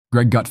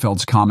Greg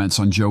Gutfeld's comments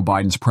on Joe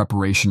Biden's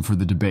preparation for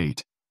the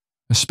debate,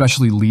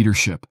 especially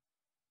leadership,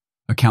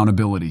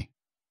 accountability,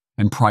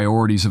 and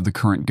priorities of the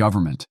current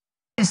government.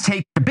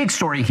 The big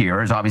story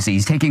here is obviously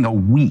he's taking a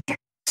week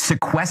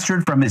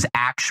sequestered from his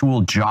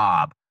actual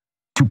job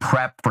to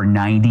prep for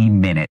 90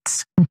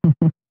 minutes.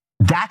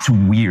 That's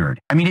weird.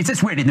 I mean, it's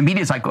just weird. And the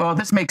media is like, oh,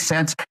 this makes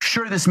sense.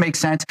 Sure, this makes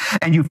sense.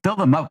 And you fill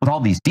them up with all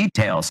these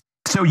details.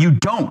 So you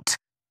don't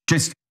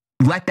just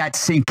let that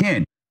sink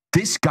in.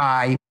 This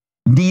guy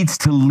needs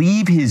to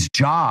leave his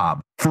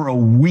job for a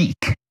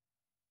week.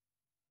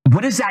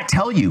 What does that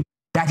tell you?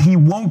 That he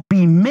won't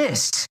be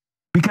missed,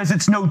 because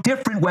it's no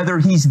different whether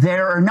he's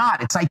there or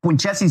not. It's like when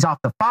Jesse's off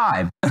the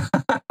 5.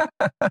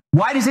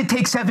 Why does it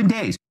take 7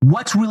 days?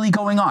 What's really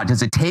going on?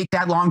 Does it take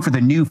that long for the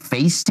new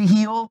face to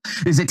heal?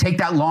 Does it take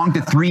that long to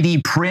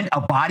 3D print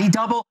a body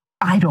double?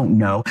 I don't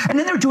know. And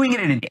then they're doing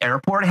it in an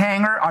airport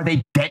hangar. Are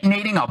they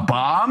detonating a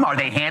bomb? Are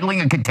they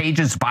handling a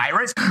contagious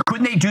virus?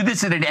 Couldn't they do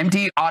this in an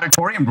empty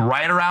auditorium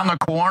right around the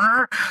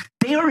corner?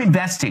 They are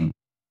investing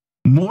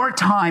more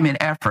time and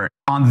effort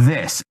on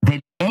this than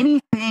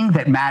anything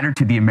that mattered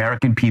to the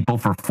American people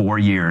for 4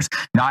 years.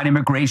 Not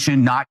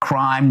immigration, not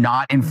crime,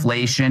 not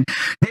inflation.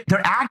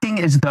 They're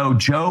acting as though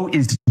Joe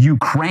is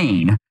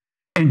Ukraine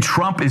and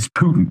Trump is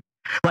Putin.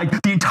 Like,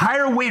 the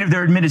entire weight of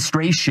their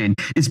administration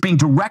is being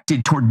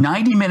directed toward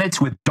 90 minutes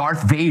with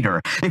Darth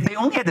Vader. If they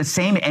only had the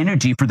same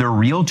energy for their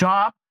real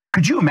job,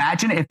 could you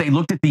imagine if they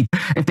looked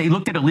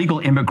at illegal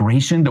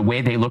immigration the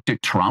way they looked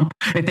at Trump?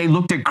 If they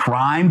looked at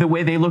crime the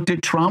way they looked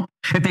at Trump?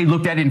 If they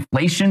looked at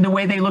inflation the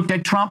way they looked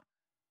at Trump?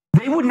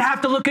 They wouldn't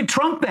have to look at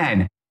Trump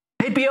then.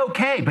 They'd be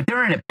okay, but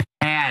they're in a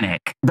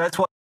panic. That's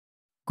what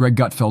Greg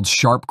Gutfeld's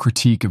sharp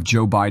critique of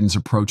Joe Biden's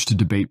approach to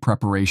debate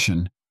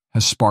preparation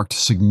has sparked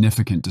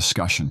significant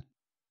discussion.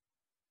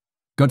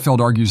 Gutfeld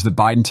argues that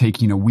Biden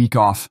taking a week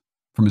off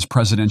from his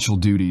presidential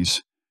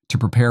duties to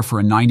prepare for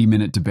a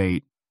 90-minute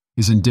debate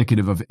is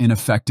indicative of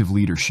ineffective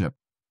leadership.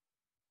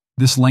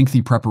 This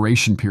lengthy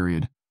preparation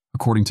period,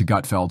 according to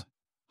Gutfeld,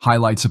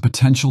 highlights a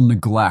potential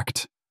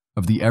neglect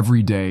of the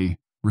everyday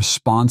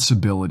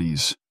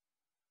responsibilities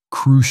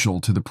crucial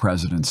to the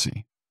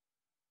presidency.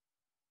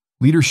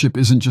 Leadership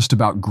isn't just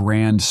about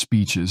grand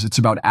speeches, it's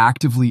about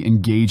actively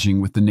engaging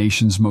with the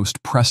nation's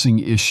most pressing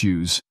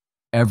issues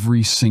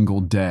every single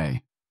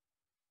day.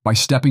 By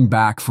stepping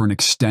back for an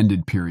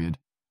extended period,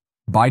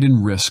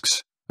 Biden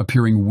risks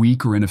appearing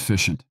weak or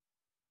inefficient,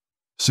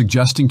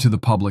 suggesting to the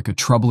public a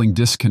troubling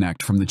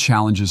disconnect from the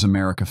challenges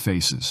America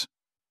faces.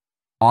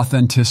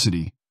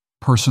 Authenticity,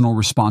 personal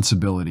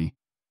responsibility,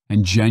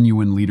 and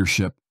genuine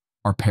leadership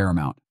are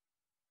paramount.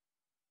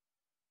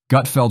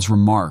 Gutfeld's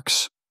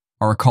remarks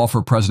are a call for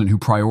a president who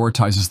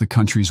prioritizes the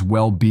country's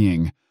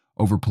well-being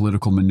over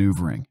political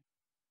maneuvering.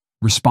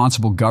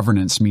 Responsible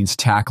governance means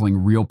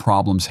tackling real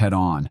problems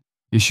head-on,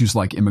 issues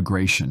like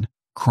immigration,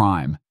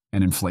 crime,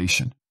 and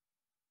inflation.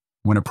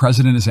 When a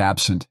president is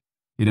absent,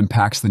 it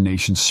impacts the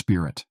nation's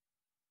spirit.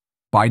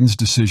 Biden's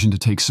decision to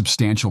take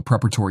substantial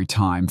preparatory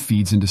time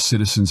feeds into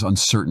citizens'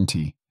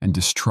 uncertainty and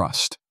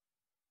distrust.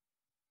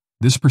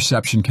 This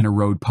perception can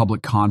erode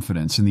public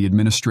confidence in the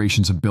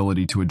administration's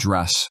ability to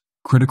address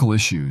critical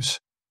issues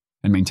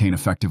and maintain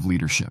effective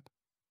leadership.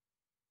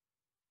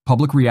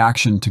 Public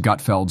reaction to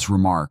Gutfeld's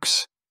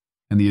remarks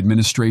and the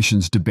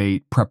administration's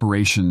debate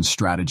preparation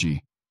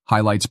strategy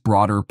highlights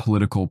broader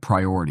political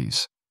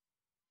priorities.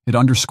 It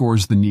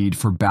underscores the need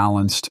for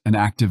balanced and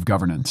active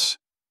governance,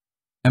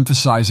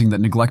 emphasizing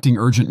that neglecting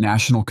urgent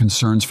national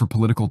concerns for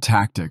political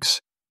tactics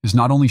is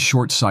not only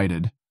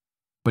short-sighted,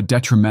 but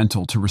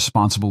detrimental to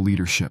responsible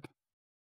leadership.